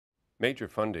Major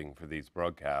funding for these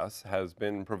broadcasts has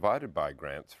been provided by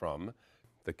grants from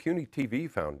the CUNY TV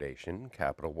Foundation,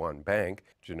 Capital One Bank,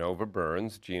 Genova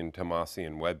Burns, Jean Tomasi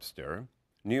and Webster,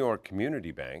 New York Community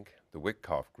Bank, the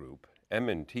Witkoff Group,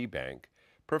 M&T Bank,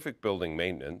 Perfect Building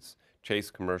Maintenance,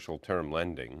 Chase Commercial Term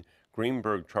Lending,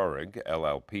 Greenberg Traurig,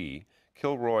 LLP,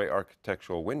 Kilroy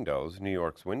Architectural Windows, New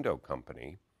York's Window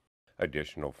Company.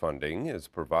 Additional funding is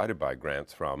provided by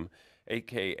grants from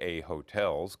AKA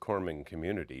Hotels, Corman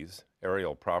Communities,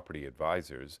 Aerial Property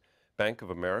Advisors, Bank of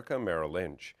America Merrill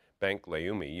Lynch, Bank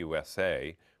Leumi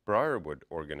USA, Briarwood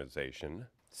Organization,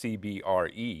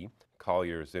 CBRE,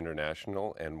 Colliers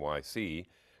International NYC,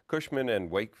 Cushman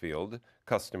 & Wakefield,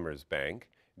 Customers Bank,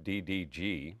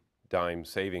 DDG, Dime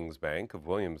Savings Bank of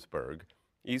Williamsburg,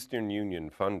 Eastern Union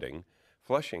Funding,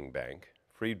 Flushing Bank,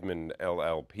 Friedman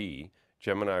LLP,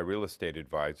 Gemini Real Estate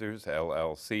Advisors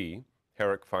LLC,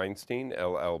 Herrick Feinstein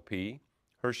LLP,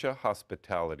 Hersha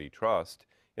Hospitality Trust,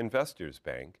 Investors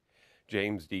Bank,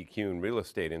 James D. Kuhn Real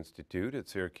Estate Institute at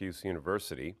Syracuse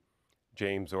University,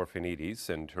 James Orphanides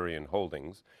Centurion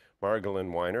Holdings,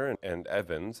 Margolin Weiner and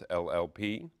Evans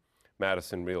LLP,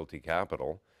 Madison Realty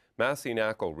Capital, Massey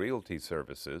Knackle Realty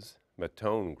Services,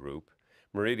 Mattone Group,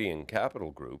 Meridian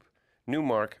Capital Group,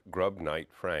 Newmark Grubb Knight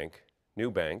Frank,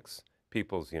 New Banks,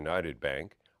 People's United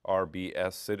Bank,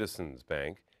 RBS Citizens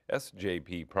Bank,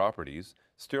 SJP Properties,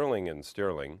 Sterling &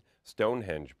 Sterling,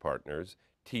 Stonehenge Partners,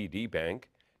 TD Bank,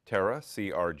 Terra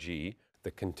CRG,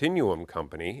 The Continuum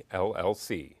Company,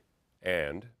 LLC,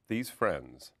 and these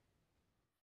friends.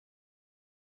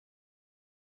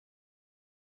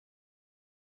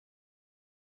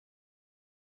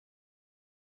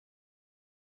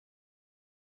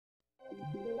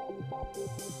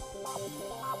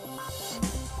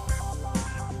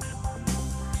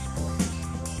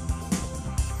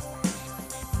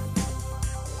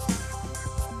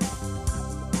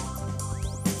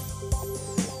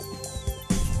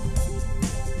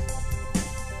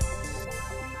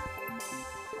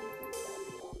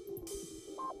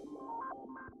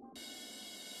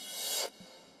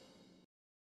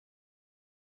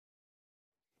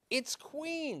 It's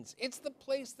Queens. It's the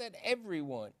place that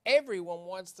everyone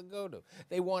wants to go to.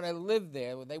 They want to live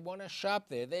there. They want to shop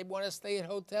there. They want to stay at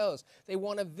hotels. They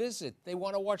want to visit. They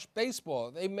want to watch baseball.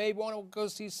 They may want to go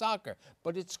see soccer,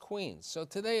 but it's Queens. So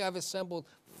today I've assembled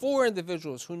 4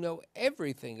 individuals who know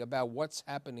everything about what's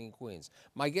happening in Queens.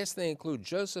 My guests, they include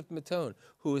Joseph Mattone,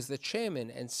 who is the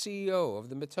chairman and CEO of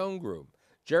the Mattone Group,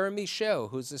 Jeremy Schell,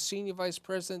 who's the senior vice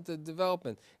president of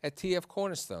development at TF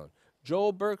Cornerstone,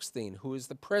 Joel Bergstein, who is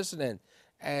the president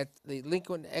at the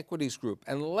Lincoln Equities Group,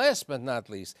 and last but not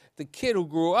least, the kid who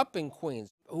grew up in Queens,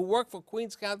 who worked for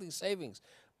Queens County Savings,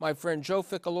 my friend Joe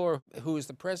Ficalora, who is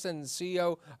the president and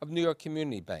CEO of New York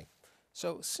Community Bank.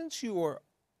 So since you are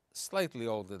slightly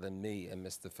older than me and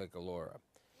Mr. Ficalora,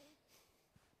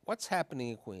 what's happening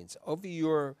in Queens? Over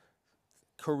your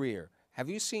career, have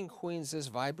you seen Queens this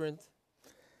vibrant?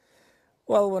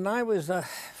 Well, when I was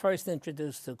first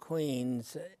introduced to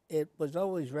Queens, it was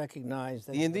always recognized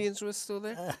as The Indians were still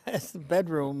there? as the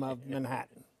bedroom of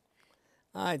Manhattan.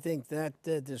 I think that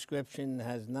description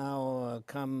has now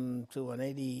come to an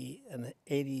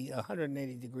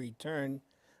 180-degree turn,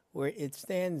 where it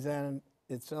stands on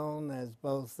its own as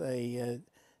both a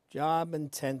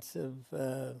job-intensive,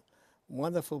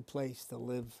 wonderful place to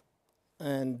live,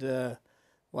 and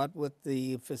what with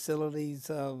the facilities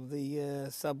of the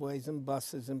subways and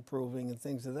buses improving and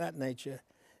things of that nature,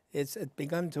 it's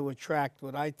begun to attract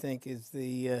what I think is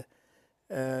the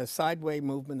sideway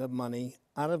movement of money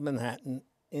out of Manhattan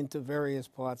into various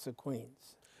parts of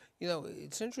Queens. You know,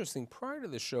 it's interesting. Prior to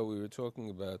the show, we were talking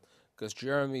about, because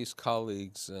Jeremy's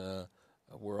colleagues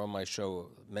were on my show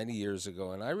many years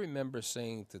ago, and I remember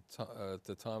saying to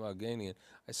Tom Alganian,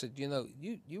 I said, you know,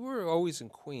 you were always in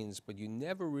Queens, but you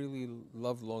never really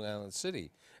loved Long Island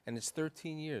City. And it's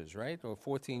 13 years, right? Or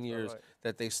 14 years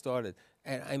that they started.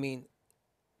 And I mean,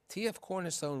 TF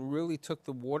Cornerstone really took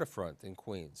the waterfront in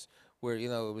Queens, where, you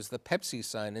know, it was the Pepsi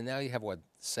sign, and now you have, what,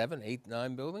 7, 8,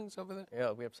 9 buildings over there?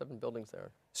 Yeah, we have 7 buildings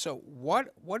there. So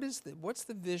what's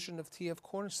the vision of TF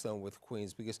Cornerstone with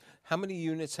Queens? Because how many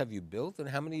units have you built, and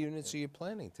how many units are you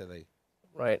planning today?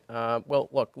 Right. Well,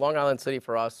 look, Long Island City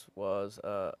for us was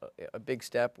a big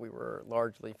step. We were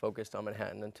largely focused on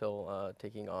Manhattan until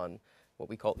taking on what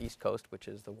we call East Coast, which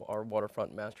is our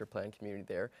waterfront master plan community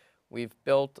there. We've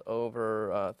built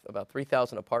over about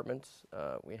 3,000 apartments.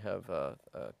 We have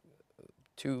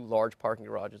 2 large parking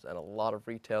garages and a lot of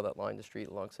retail that line the street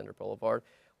along Center Boulevard.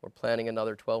 We're planning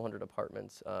another 1,200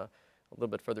 apartments a little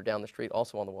bit further down the street,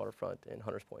 also on the waterfront in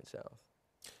Hunters Point South.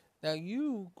 Now,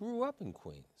 you grew up in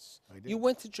Queens. I did. You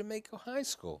went to Jamaica High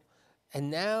School. And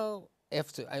now,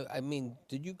 after, I mean,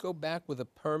 did you go back with a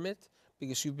permit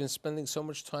because you've been spending so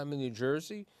much time in New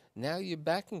Jersey? Now you're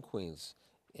back in Queens,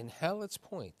 in Hallett's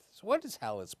Point. So what is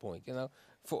Hallett's Point, you know,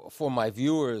 for my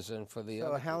viewers and for the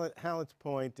So other? Hallett's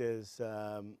Point is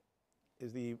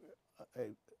the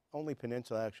only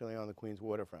peninsula actually on the Queens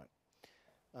waterfront.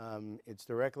 It's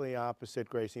directly opposite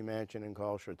Gracie Mansion and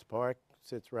Carl Schurz Park.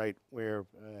 Sits right where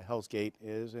Hell's Gate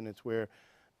is, and it's where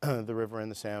the river and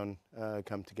the Sound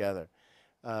come together.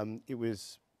 It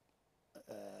was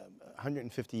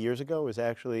 150 years ago. It was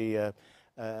actually a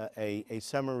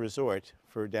summer resort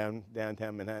for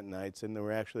downtown Manhattanites, and there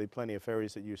were actually plenty of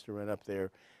ferries that used to run up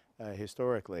there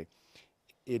historically.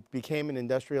 It became an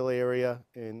industrial area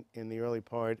in the early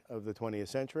part of the 20th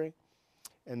century.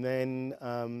 And then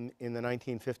in the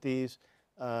 1950s,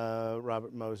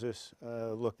 Robert Moses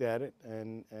looked at it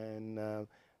and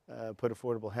put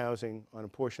affordable housing on a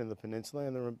portion of the peninsula,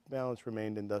 and the balance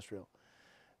remained industrial.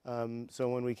 So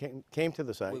when we came to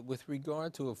the site... With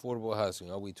regard to affordable housing,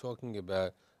 are we talking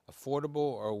about affordable,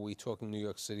 or are we talking New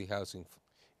York City housing?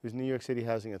 It was New York City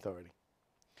Housing Authority.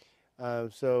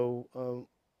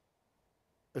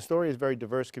 Astoria is a very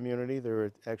diverse community. There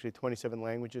are actually 27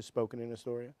 languages spoken in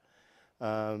Astoria.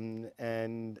 But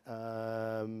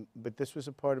this was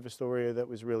a part of Astoria that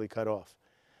was really cut off.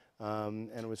 And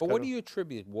it was But what do you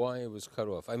attribute why it was cut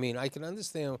off? I mean, I can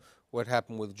understand what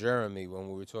happened with Jeremy when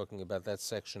we were talking about that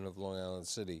section of Long Island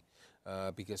City,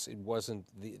 because it wasn't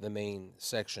the main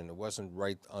section. It wasn't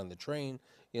right on the train,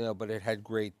 you know, but it had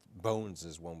great bones,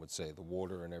 as one would say, the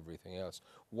water and everything else.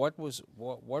 What was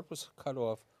cut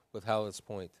off with Hallett's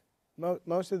Point?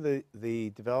 Most of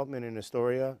the development in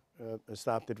Astoria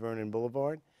stopped at Vernon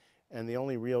Boulevard, and the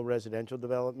only real residential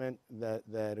development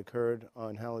that occurred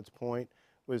on Hallett's Point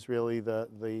was really the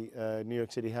New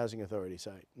York City Housing Authority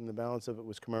site, and the balance of it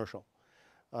was commercial.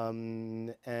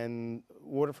 And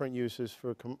waterfront uses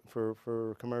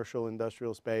for commercial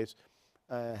industrial space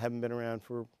haven't been around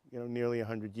for nearly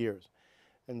 100 years.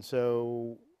 And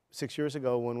so 6 years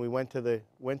ago, when we went to the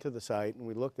site and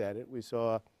we looked at it, we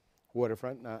saw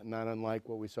waterfront, not unlike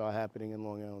what we saw happening in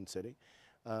Long Island City.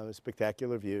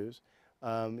 Spectacular views.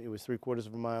 It was 3/4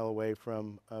 of a mile away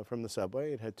from the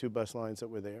subway. It had 2 bus lines that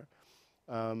were there.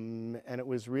 And it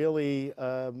was really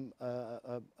a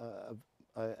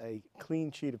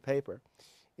clean sheet of paper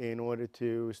in order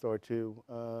to start to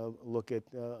look at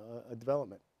a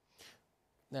development.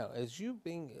 Now, as you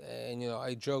being, and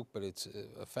I joke, but it's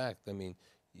a fact. I mean,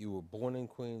 you were born in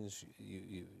Queens.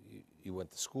 You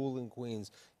went to school in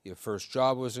Queens. Your first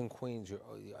job was in Queens.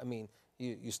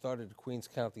 You started at Queens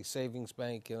County Savings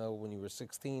Bank, when you were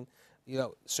 16.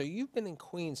 So you've been in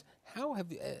Queens. How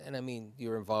have you? And I mean,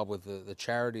 you're involved with the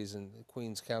charities, and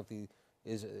Queens County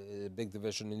is a big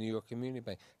division of New York Community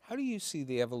Bank. How do you see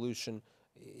the evolution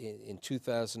in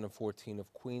 2014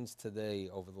 of Queens today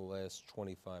over the last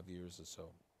 25 years or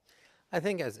so? I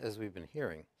think, as we've been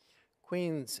hearing,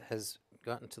 Queens has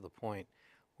gotten to the point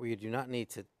where you do not need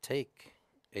to take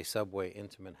a subway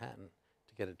into Manhattan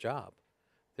to get a job.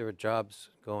 There are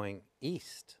jobs going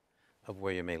east of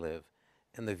where you may live,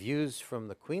 and the views from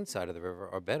the Queens side of the river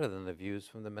are better than the views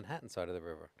from the Manhattan side of the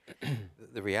river.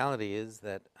 The reality is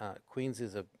that Queens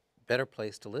is a better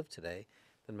place to live today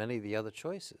than many of the other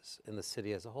choices in the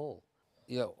city as a whole.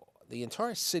 The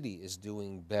entire city is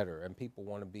doing better, and people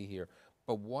want to be here.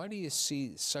 But why do you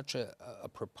see such a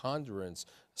preponderance,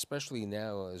 especially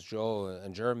now, as Joel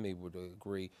and Jeremy would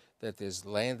agree, that there's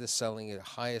land is selling at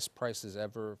highest prices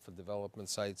ever for development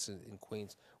sites in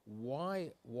Queens?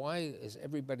 Why is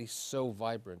everybody so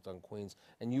vibrant on Queens?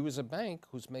 And you as a bank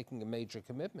who's making a major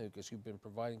commitment because you've been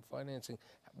providing financing,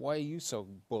 why are you so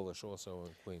bullish also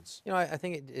in Queens? I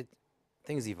think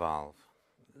things evolve.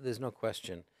 There's no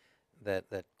question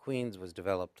that Queens was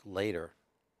developed later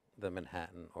than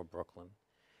Manhattan or Brooklyn.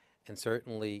 And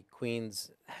certainly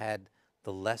Queens had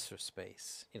the lesser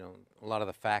space. A lot of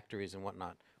the factories and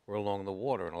whatnot were along the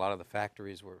water, and a lot of the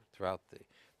factories were throughout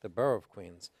the borough of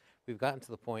Queens. We've gotten to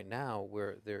the point now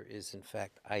where there is, in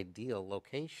fact, ideal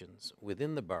locations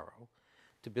within the borough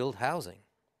to build housing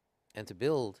and to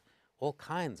build all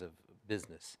kinds of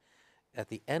business. At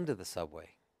the end of the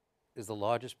subway is the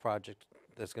largest project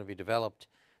that's going to be developed.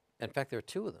 In fact, there are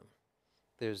 2 of them.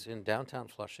 There's in downtown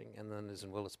Flushing, and then there's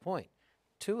in Willis Point,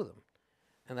 2 of them.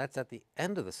 And that's at the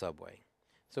end of the subway.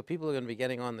 So people are going to be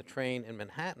getting on the train in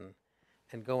Manhattan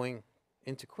and going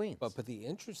into Queens. But the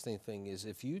interesting thing is,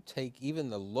 if you take even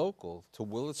the local to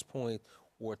Willis Point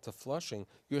or to Flushing,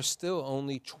 you're still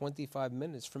only 25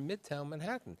 minutes from Midtown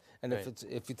Manhattan. And Right.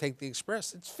 if you take the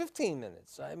express, it's 15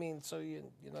 minutes. I mean, so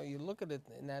you look at it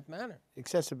in that manner.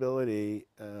 Accessibility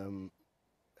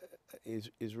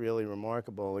is really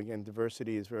remarkable. Again,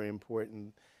 diversity is very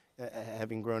important.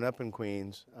 Having grown up in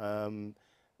Queens,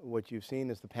 what you've seen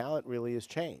is the palette really has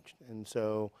changed, and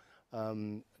so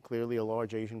clearly a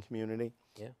large Asian community.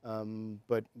 Yeah.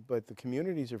 But the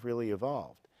communities have really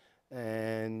evolved,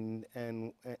 and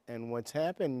what's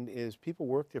happened is people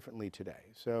work differently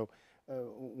today. So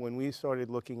when we started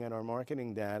looking at our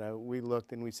marketing data, we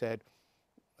looked and we said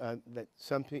that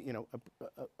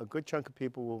a good chunk of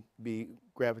people will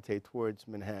gravitate towards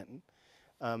Manhattan,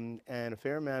 and a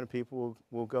fair amount of people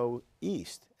will go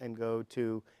east and go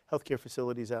to healthcare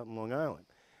facilities out in Long Island.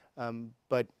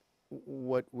 But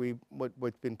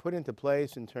what's been put into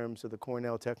place in terms of the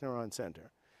Cornell Techneuron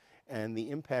Center and the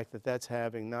impact that that's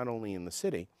having not only in the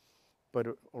city, but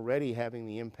already having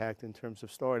the impact in terms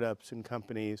of startups and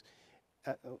companies,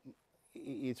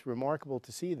 it's remarkable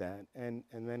to see that. And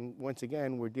then once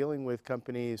again, we're dealing with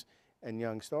companies and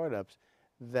young startups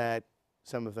that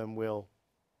some of them will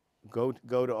go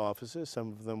to offices,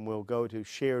 some of them will go to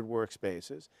shared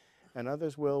workspaces, and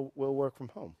others will work from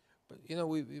home. But you know,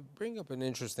 we bring up an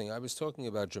interesting. I was talking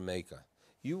about Jamaica.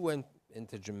 You went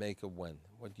into Jamaica when?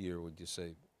 What year would you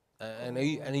say? And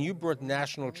you brought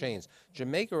national chains.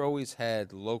 Jamaica always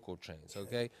had local chains,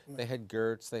 okay? They had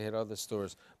Gertz, they had other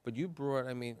stores. But you brought,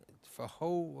 I mean, for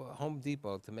Home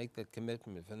Depot to make that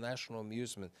commitment, for National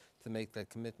Amusement to make that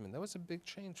commitment, that was a big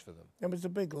change for them. It was a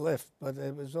big lift, but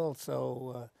it was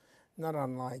also not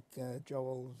unlike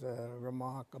Joel's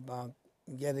remark about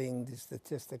getting the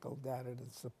statistical data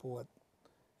to support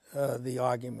the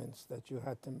arguments that you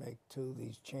had to make to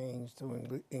these chains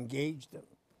to engage them.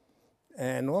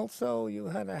 And also you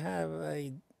had to have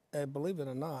believe it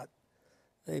or not,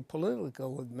 a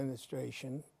political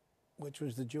administration, which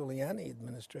was the Giuliani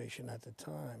administration at the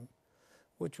time,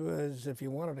 which was, if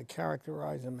you wanted to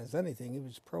characterize him as anything, he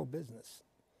was pro-business.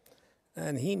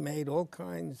 And he made all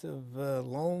kinds of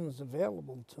loans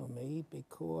available to me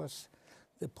because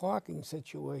the parking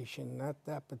situation at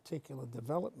that particular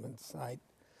development site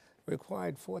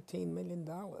required $14 million,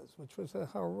 which was a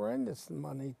horrendous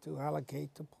money to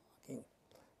allocate to parking,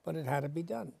 but it had to be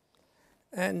done.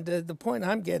 And the point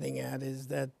I'm getting at is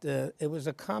that it was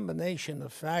a combination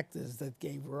of factors that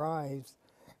gave rise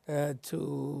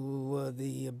to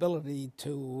the ability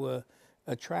to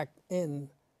attract in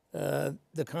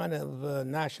the kind of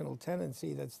national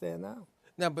tendency that's there now.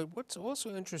 Now, but what's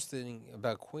also interesting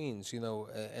about Queens, you know,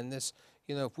 and this,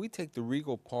 you know, if we take the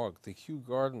Regal Park, the Kew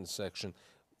Gardens section,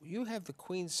 you have the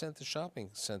Queens Center Shopping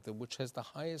Center, which has the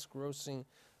highest grossing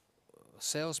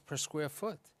sales per square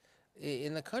foot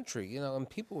in the country, you know, and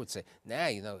people would say, nah,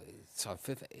 you know, it's on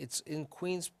Fifth, it's in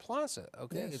Queens Plaza,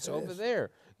 okay? Yes, it's it over is.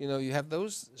 there. You know, you have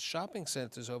those shopping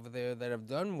centers over there that have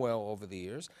done well over the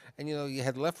years, and, you know, you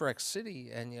had Lefrak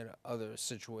City and, you know, other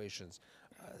situations.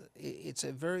 It's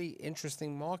a very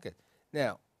interesting market.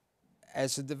 Now,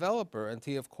 as a developer, and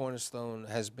TF Cornerstone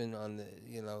has been on the,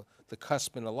 you know, the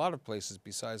cusp in a lot of places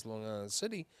besides Long Island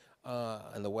City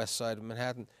and the west side of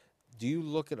Manhattan. Do you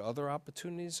look at other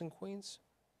opportunities in Queens?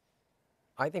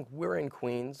 I think we're in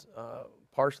Queens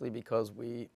partially because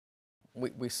we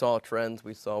saw trends,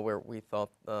 we saw where we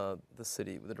thought the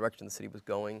direction the city was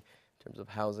going in terms of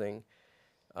housing.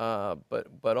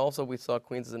 But also we saw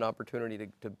Queens as an opportunity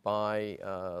to buy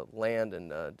land and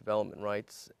development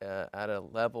rights at a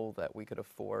level that we could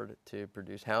afford to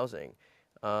produce housing.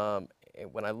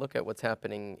 When I look at what's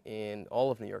happening in all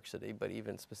of New York City, but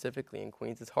even specifically in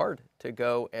Queens, it's hard to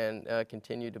go and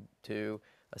continue to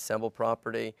assemble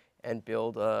property and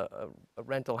build a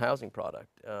rental housing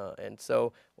product. And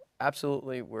so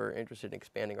absolutely we're interested in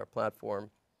expanding our platform,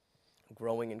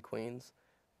 growing in Queens,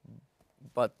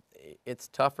 but it's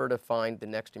tougher to find the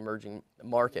next emerging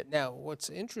market. Now, what's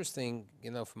interesting,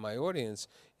 you know, for my audience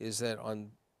is that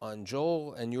on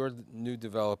Joel and your new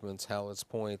developments, Hallett's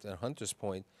Point and Hunters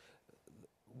Point,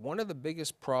 one of the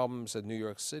biggest problems at New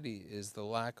York City is the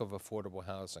lack of affordable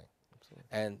housing. Absolutely.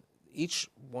 And each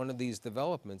one of these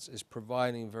developments is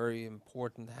providing very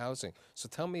important housing. So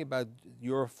tell me about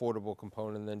your affordable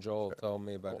component, and then Joel will tell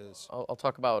me about his. I'll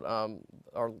talk about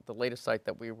the latest site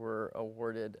that we were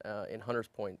awarded in Hunters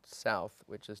Point South,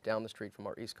 which is down the street from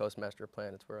our East Coast Master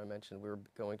Plan. It's where I mentioned we were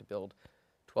going to build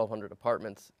 1,200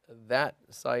 apartments. That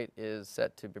site is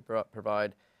set to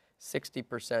provide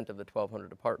 60% of the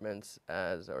 1,200 apartments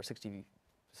or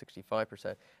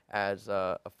 65% as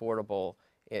affordable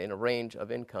in a range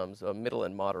of incomes, middle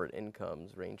and moderate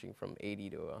incomes, ranging from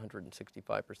 80 to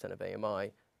 165% of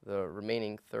AMI. The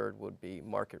remaining third would be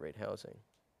market rate housing.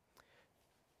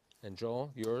 And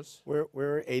Joel, yours?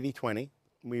 We're 80-20.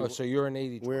 Oh, so you're an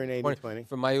 80-20. We're an 80-20.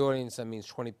 For my audience, that means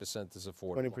 20% is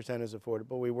affordable. 20% is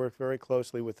affordable. We work very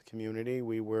closely with the community.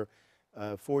 We were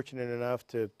fortunate enough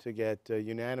to get a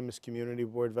unanimous community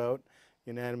board vote,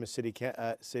 unanimous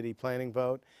city planning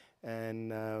vote,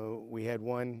 and we had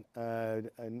one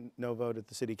no vote at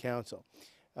the city council.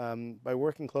 By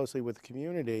working closely with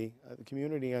the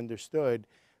community understood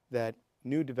that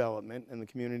new development, and the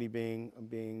community being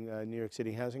New York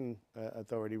City Housing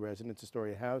Authority residents,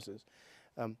 Astoria houses,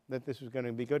 that this was going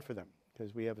to be good for them,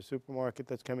 because we have a supermarket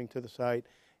that's coming to the site,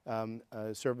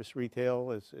 service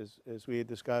retail, as we had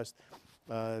discussed,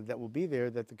 that will be there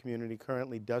that the community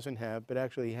currently doesn't have, but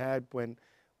actually had when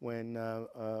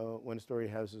Astoria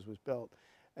Houses was built.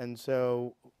 And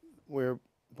so we're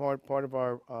part of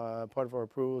our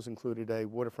approvals included a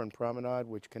waterfront promenade,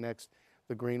 which connects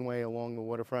the greenway along the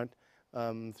waterfront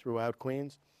throughout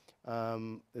Queens.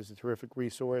 There's a terrific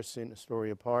resource in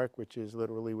Astoria Park, which is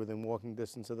literally within walking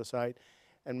distance of the site.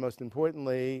 And most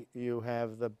importantly, you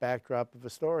have the backdrop of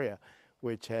Astoria,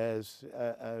 which has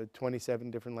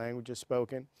 27 different languages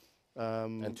spoken.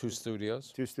 And 2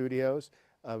 studios. 2 studios.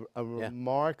 A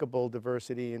remarkable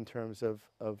diversity in terms of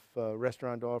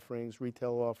restaurant offerings,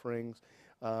 retail offerings,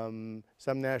 some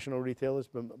national retailers,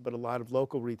 but a lot of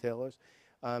local retailers,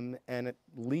 and at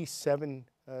least 7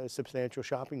 substantial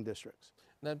shopping districts.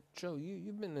 Now, Joe,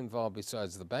 you've been involved,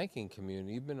 besides the banking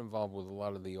community, you've been involved with a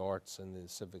lot of the arts and the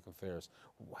civic affairs.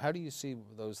 How do you see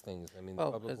those things? I mean,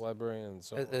 the public library and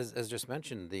so on. As just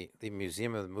mentioned, the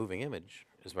Museum of the Moving Image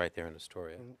is right there in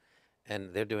Astoria,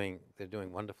 and they're doing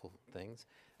wonderful things.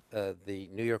 The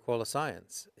New York Hall of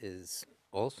Science is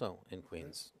also in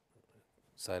Queens,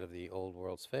 site of the Old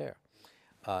World's Fair,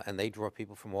 and they draw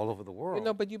people from all over the world. You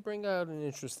know, but you bring out an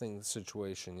interesting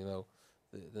situation. You know,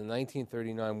 the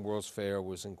 1939 World's Fair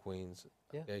was in Queens.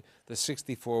 Yeah. Okay, the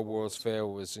 '64 World's Fair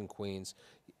was in Queens.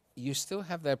 You still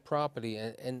have that property,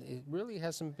 and it really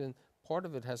hasn't been, part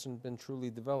of it hasn't been truly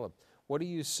developed. What do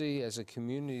you see as a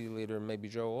community leader, and maybe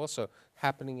Joe also,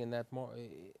 happening in that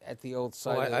at the old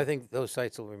site? Well, I think those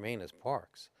sites will remain as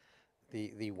parks.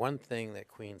 The one thing that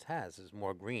Queens has is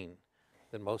more green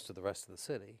than most of the rest of the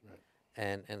city,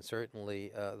 and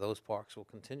certainly those parks will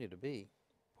continue to be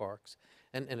parks,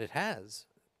 and it has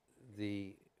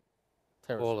the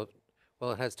Terrace.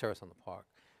 Well, it has terrace on the park,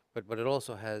 but it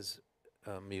also has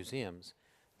museums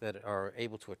that are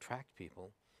able to attract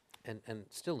people and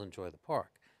still enjoy the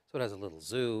park. So it has a little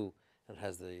zoo. It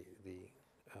has the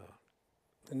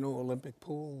new Olympic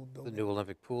pool building. The new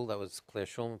Olympic pool. That was Claire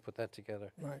Schulman put that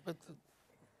together. Right.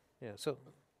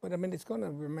 But I mean, it's going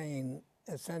to remain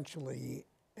essentially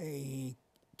a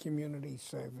community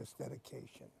service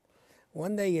dedication.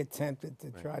 When they attempted to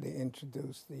try to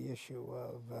introduce the issue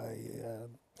of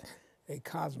a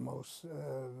Cosmos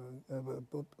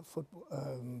football,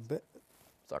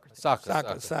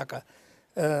 soccer,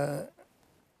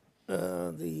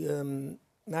 the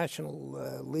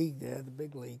National League there, the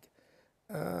big league,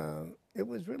 it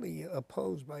was really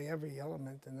opposed by every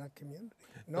element in that community.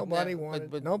 Nobody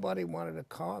wanted to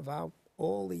carve out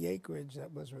all the acreage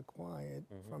that was required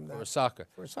from that for soccer.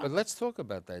 But let's talk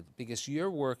about that, because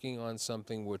you're working on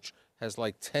something which has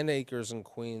like 10 acres in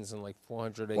Queens and like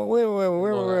 400 acres. Well,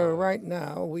 we're right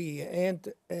now, we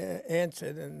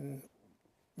answered, and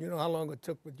you know how long it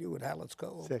took with you at Hallett's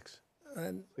Cove? 6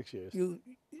 years. You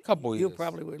probably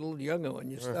were a little younger when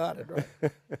you started,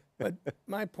 right? But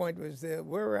my point was that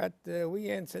we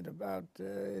answered about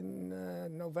in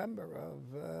November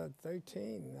of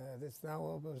 13. That's now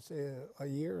almost a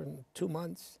year and 2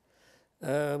 months.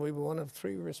 We were one of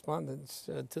 3 respondents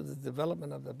to the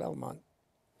development of the Belmont.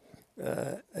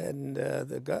 And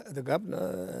the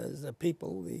governor, the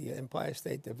people, the Empire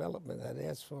State Development had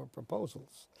asked for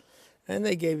proposals. And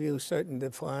they gave you certain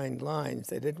defined lines.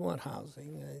 They didn't want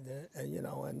housing,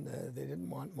 and they didn't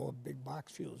want more big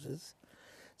box fuses.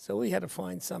 So we had to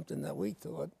find something that we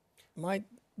thought might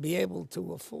be able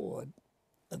to afford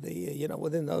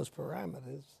within those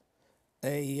parameters,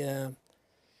 a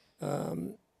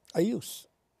use.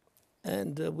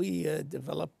 And we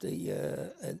developed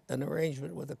an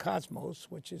arrangement with the Cosmos,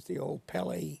 which is the old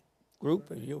Pele group,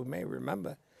 as you may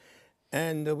remember.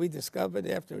 And we discovered,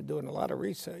 after doing a lot of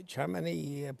research, how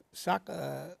many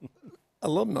soccer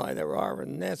alumni there are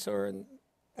in Nassau and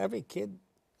every kid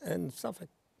in Suffolk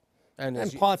and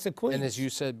parts of Queens. And as you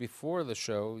said before the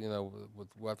show, with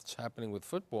what's happening with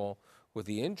football, with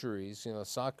the injuries,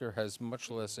 soccer has much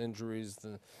less injuries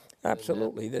than.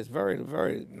 Absolutely, there's very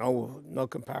no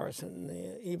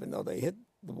comparison. Even though they hit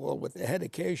the wall with their head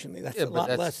occasionally. That's Yeah, a but lot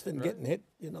that's- less than right. getting hit,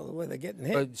 the way they're getting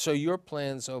hit. But so your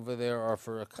plans over there are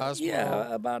for a Cosmo,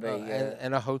 yeah, about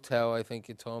and a hotel. I think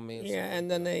you told me. yeah,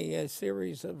 and then a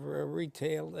series of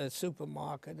retail,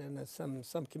 supermarket, and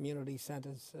some community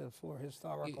centers for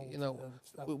historical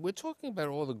stuff. We're talking about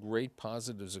all the great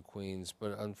positives of Queens,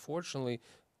 but unfortunately,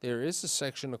 there is a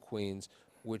section of Queens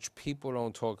which people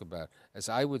don't talk about. As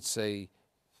I would say,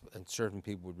 and certain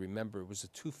people would remember, it was a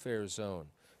two-fare zone.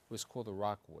 It was called the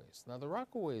Rockaways. Now, the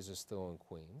Rockaways are still in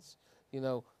Queens,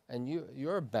 and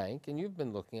you're a bank, and you've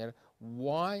been looking at it.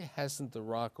 Why hasn't the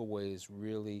Rockaways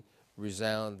really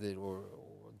resounded or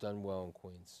done well in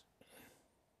Queens?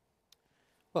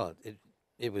 Well,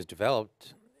 it was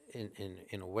developed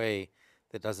in a way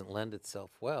that doesn't lend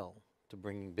itself well to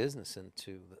bringing business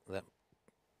into that.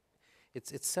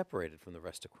 It's separated from the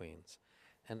rest of Queens,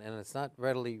 and it's not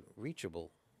readily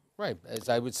reachable. Right, as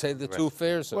I would say, the Right. two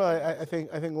fares. Well, I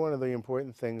think one of the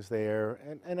important things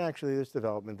there, and actually there's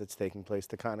development that's taking place.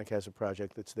 The Conic has a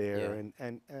project that's there, Yeah.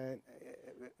 and a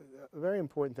very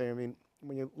important thing. I mean,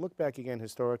 when you look back again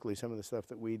historically, some of the stuff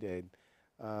that we did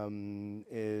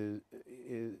is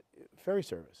ferry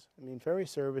service. I mean, ferry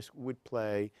service would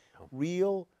play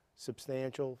real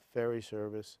substantial ferry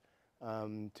service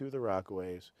to the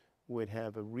Rockaways would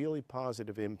have a really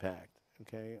positive impact.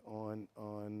 Okay, on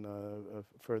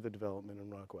further development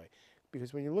in Rockaway,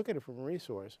 because when you look at it from a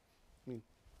resource, I mean,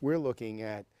 we're looking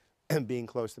at being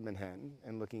close to Manhattan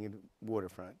and looking at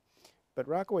waterfront, but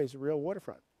Rockaway is a real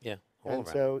waterfront, Yeah, all and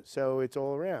around. so it's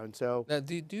all around. So Now,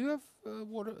 do you have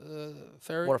water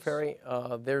ferries? Water ferry.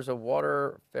 There's a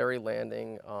water ferry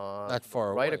landing Not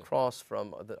far right away. across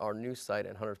from our new site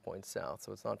in Hunters Point South,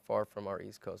 so it's not far from our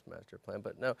East Coast master plan.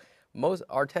 But no, most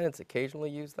our tenants occasionally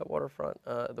use that waterfront,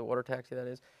 the water taxi. That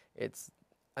is,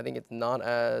 I think it's not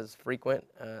as frequent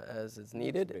as is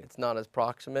needed. It's not as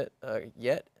proximate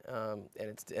yet,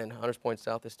 and Hunters Point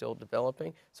South is still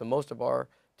developing. So most of our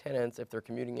tenants, if they're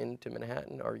commuting into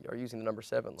Manhattan, are using the number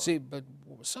 7 line. See, but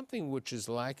something which is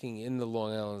lacking in the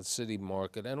Long Island City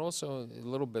market, and also a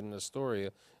little bit in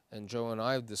Astoria, and Joe and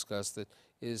I have discussed it,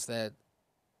 is that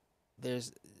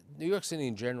New York City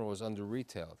in general is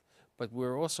under-retailed, but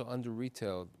we're also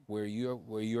under-retailed where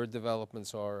your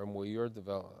developments are and where you're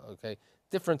okay?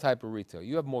 Different type of retail.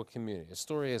 You have more community.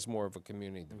 Astoria has more of a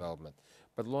community development.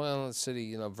 But Long Island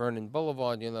City, Vernon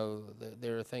Boulevard,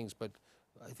 there are things, but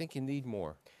I think you need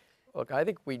more. Look, I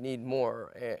think we need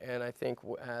more, and I think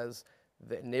as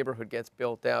the neighborhood gets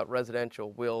built out,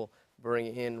 residential will bring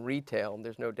in retail, and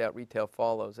there's no doubt retail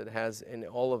follows. It has in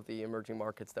all of the emerging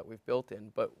markets that we've built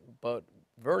in, but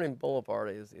Vernon Boulevard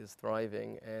is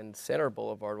thriving, and Center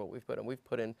Boulevard, what we've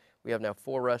put in, we have now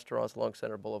 4 restaurants along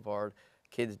Center Boulevard,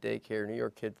 kids daycare, New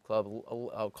York Kids Club,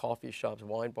 coffee shops,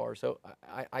 wine bars. So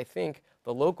I think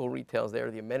the local retail's there,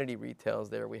 the amenity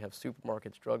retail's there, we have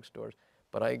supermarkets, drugstores.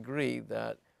 But I agree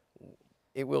that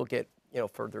it will get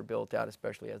further built out,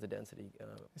 especially as the density.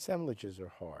 assemblages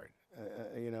are hard.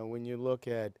 When you look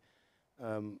at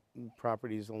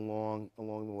properties along the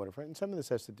waterfront, and some of this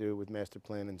has to do with master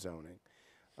plan and zoning.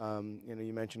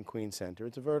 You mentioned Queens Center.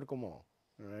 It's a vertical mall,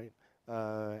 all right?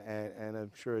 And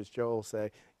I'm sure, as Joe will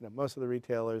say, most of the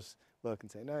retailers look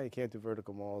and say, no, you can't do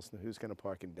vertical malls. Who's going to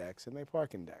park in decks? And they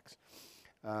park in decks.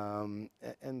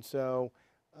 And so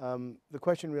the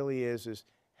question really is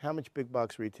how much big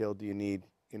box retail do you need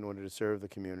in order to serve the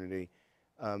community?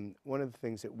 One of the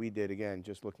things that we did, again,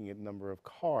 just looking at number of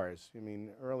cars, I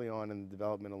mean, early on in the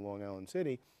development of Long Island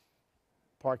City,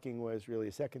 parking was really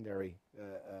a secondary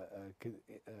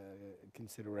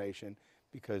consideration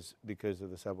because of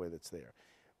the subway that's there.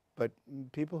 But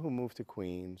people who move to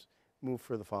Queens move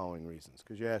for the following reasons,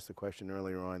 because you asked the question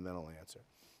earlier on, then I'll answer,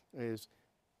 is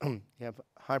you have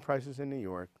high prices in New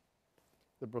York.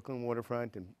 The Brooklyn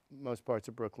waterfront and most parts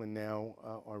of Brooklyn now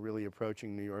are really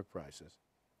approaching New York prices.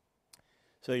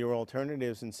 So your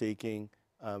alternatives in seeking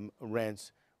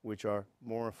rents which are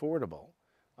more affordable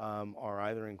are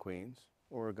either in Queens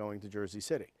or going to Jersey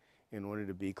City in order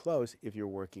to be close if you're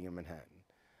working in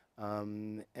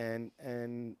Manhattan.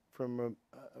 And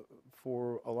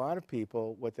for a lot of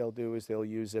people, what they'll do is they'll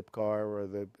use Zipcar or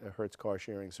the Hertz car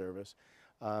sharing service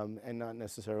and not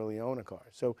necessarily own a car.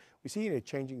 So we see a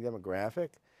changing demographic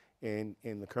in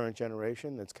the current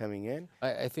generation that's coming in.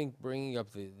 I think bringing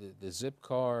up the Zip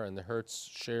car and the Hertz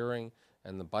sharing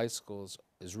and the bicycles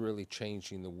is really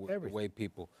changing the way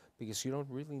people, because you don't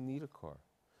really need a car.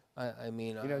 I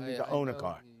mean, you don't need to own a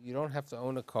car. You don't have to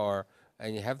own a car,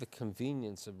 and you have the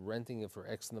convenience of renting it for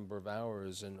X number of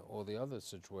hours and all the other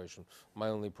situation. My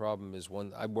only problem is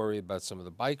I worry about some of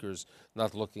the bikers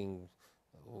not looking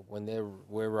when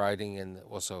we're writing, and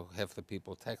also half the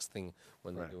people texting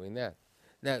when they're Right. doing that.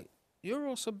 Now, you're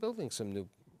also building some new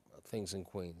things in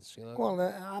Queens, you know? Well,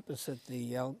 opposite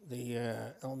the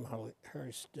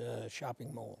Elmhurst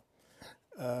shopping mall,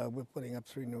 we're putting up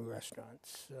 3 new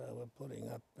restaurants. We're putting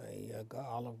up a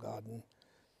Olive Garden,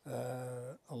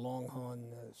 a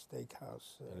Longhorn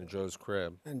Steakhouse, And Joe's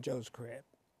Crab. and Joe's Crab.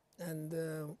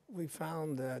 And we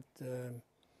found that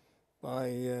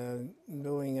by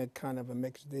doing a kind of a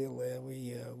mixed deal there,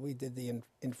 we did the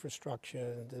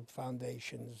infrastructure, the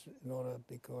foundations, in order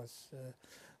because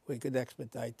we could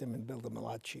expedite them and build them a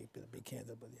lot cheaper, to be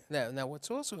candid with you. Now,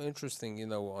 what's also interesting, you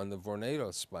know, on the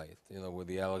Vornado site, you know, where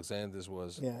the Alexanders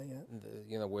was, Yeah.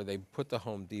 you know, where they put the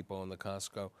Home Depot and the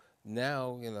Costco.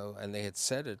 Now, you know, and they had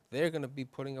said it, they're going to be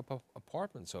putting up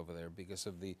apartments over there because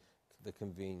of the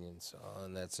convenience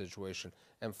on that situation.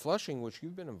 And Flushing, which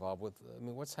you've been involved with, I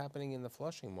mean, what's happening in the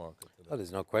Flushing market today? Oh,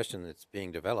 there's no question it's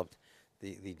being developed.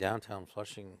 The downtown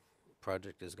Flushing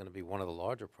project is going to be one of the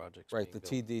larger projects. Right, the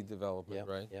being built. TD development,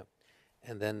 right? Yep.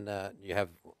 And then you have,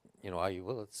 you know, IU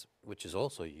Willits, which is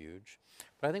also huge.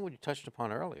 But I think what you touched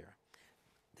upon earlier,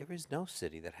 there is no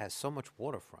city that has so much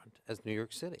waterfront as New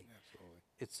York City. Absolutely.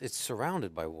 It's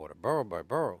surrounded by water, borough by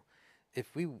borough.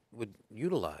 If we would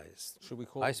utilize Should we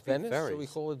call it high-speed Venice? ferries, Should we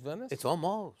call it Venice? it's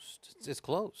almost, it's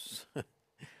close.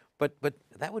 But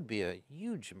that would be a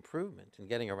huge improvement in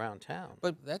getting around town.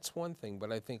 But that's one thing.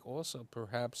 But I think also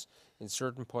perhaps in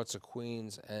certain parts of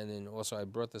Queens, and in also I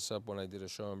brought this up when I did a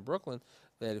show in Brooklyn,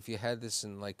 that if you had this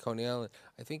in like Coney Island,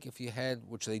 I think if you had,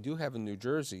 which they do have in New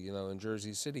Jersey, you know, in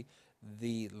Jersey City,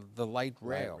 the light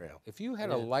rail. If you had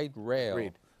a light rail,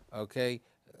 Agreed. okay,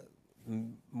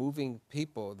 moving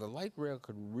people, the light rail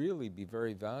could really be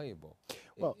very valuable.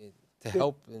 Well, to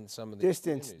help in some of the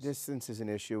Distance is an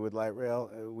issue with light rail.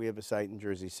 We have a site in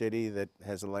Jersey City that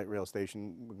has a light rail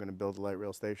station. We're going to build a light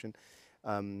rail station.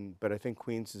 But I think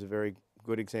Queens is a very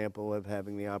good example of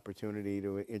having the opportunity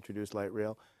to introduce light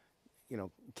rail. You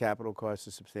know, capital cost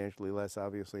is substantially less,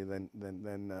 obviously,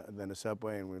 than a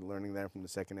subway, and we're learning that from the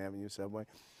Second Avenue subway.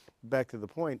 Back to the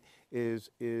point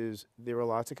is there are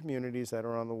lots of communities that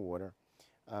are on the water.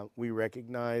 We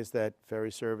recognize that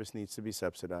ferry service needs to be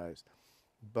subsidized.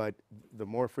 But the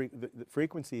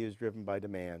frequency is driven by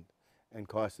demand, and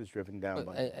cost is driven down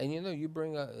by it. And you know, you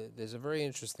bring up, there's a very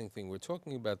interesting thing. We're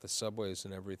talking about the subways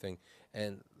and everything,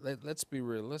 and let's be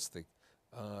realistic.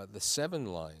 The 7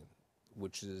 line,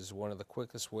 which is one of the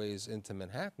quickest ways into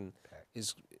Manhattan,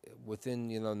 is within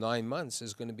 9 months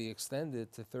is going to be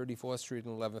extended to 34th Street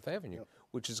and 11th Avenue,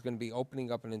 which is going to be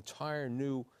opening up an entire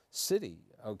new city.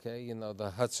 Okay, you know, the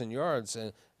Hudson Yards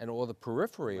and all the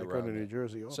periphery around. Go to New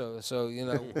Jersey also. So you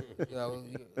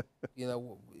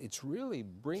know, it's really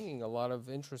bringing a lot of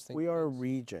interesting. We are a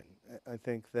region. I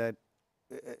think that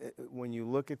when you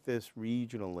look at this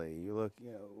regionally,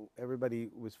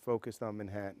 everybody was focused on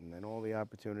Manhattan and all the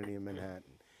opportunity in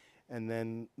Manhattan, and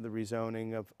then the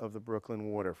rezoning of the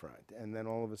Brooklyn waterfront, and then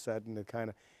all of a sudden the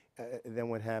kind of then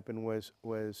what happened was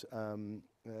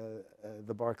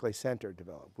the Barclay Center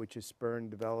developed, which has spurred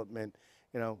development,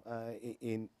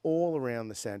 in all around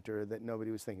the center that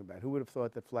nobody was thinking about. Who would have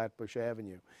thought that Flatbush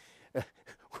Avenue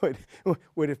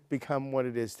would have become what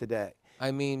it is today?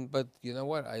 I mean, but you know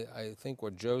what? I think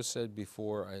what Joe said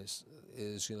before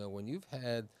is when you've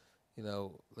had,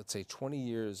 let's say 20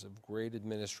 years of great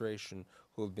administration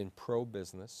who have been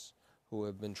pro-business, who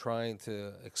have been trying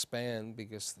to expand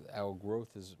because our growth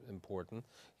is important,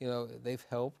 they've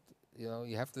helped.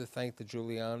 You have to thank the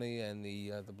Giuliani and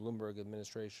the Bloomberg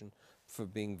administration for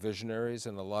being visionaries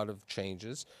and a lot of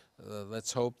changes.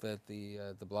 Let's hope that the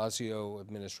de Blasio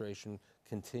administration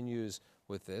continues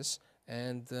with this.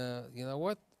 And you know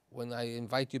what? When I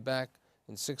invite you back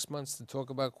in 6 months to talk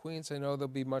about Queens, I know there'll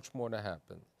be much more to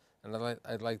happen. And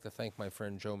I'd like to thank my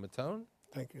friend Joe Mattone.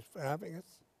 Thank you for having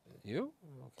us. You?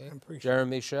 Okay. I appreciate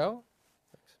Jeremy Schell,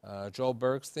 Joel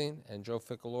Bergstein, and Joe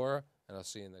Ficalora. And I'll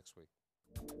see you next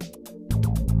week.